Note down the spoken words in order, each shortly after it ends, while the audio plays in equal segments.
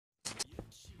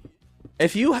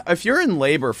If you're in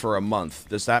labor for a month,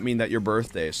 does that mean that your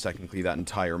birthday is technically that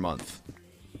entire month?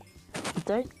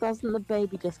 Doesn't the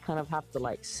baby just kind of have to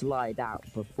like slide out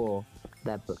before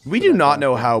We do not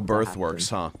know how birth works,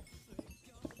 huh?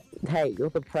 Hey, you're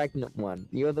the pregnant one.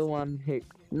 You're the one who...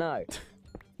 No.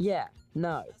 Yeah,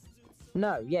 no.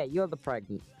 No, yeah, you're the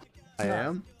pregnant. I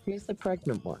am? Who's the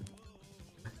pregnant one?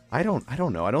 I don't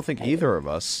know. I don't think either of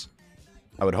us.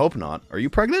 I would hope not. Are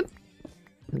you pregnant?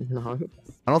 No.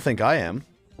 I don't think I am.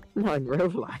 Not in real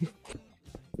life.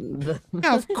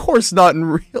 Yeah, of course not in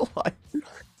real life.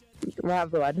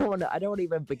 Ranboo, I don't want to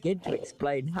even begin to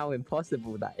explain how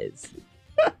impossible that is.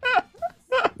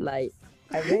 Like,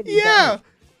 I really don't.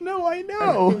 No, I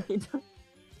know. I really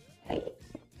don't.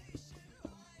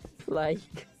 Like,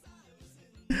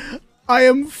 I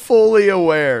am fully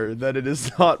aware that it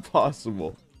is not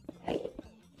possible.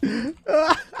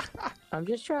 I'm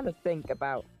just trying to think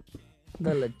about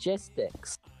the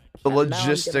logistics. The And now I'm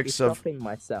logistics gonna be of... stopping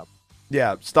myself.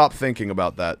 Yeah, stop thinking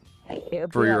about that. It'll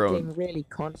For be your like own. being really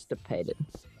constipated.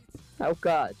 Oh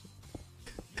god.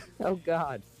 Oh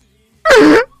god.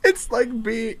 It's like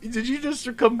being... Did you just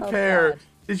Oh, compare... God.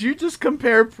 Did you just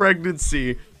compare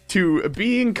pregnancy to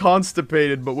being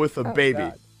constipated but with a Oh, baby?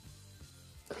 God.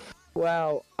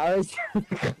 Well, I was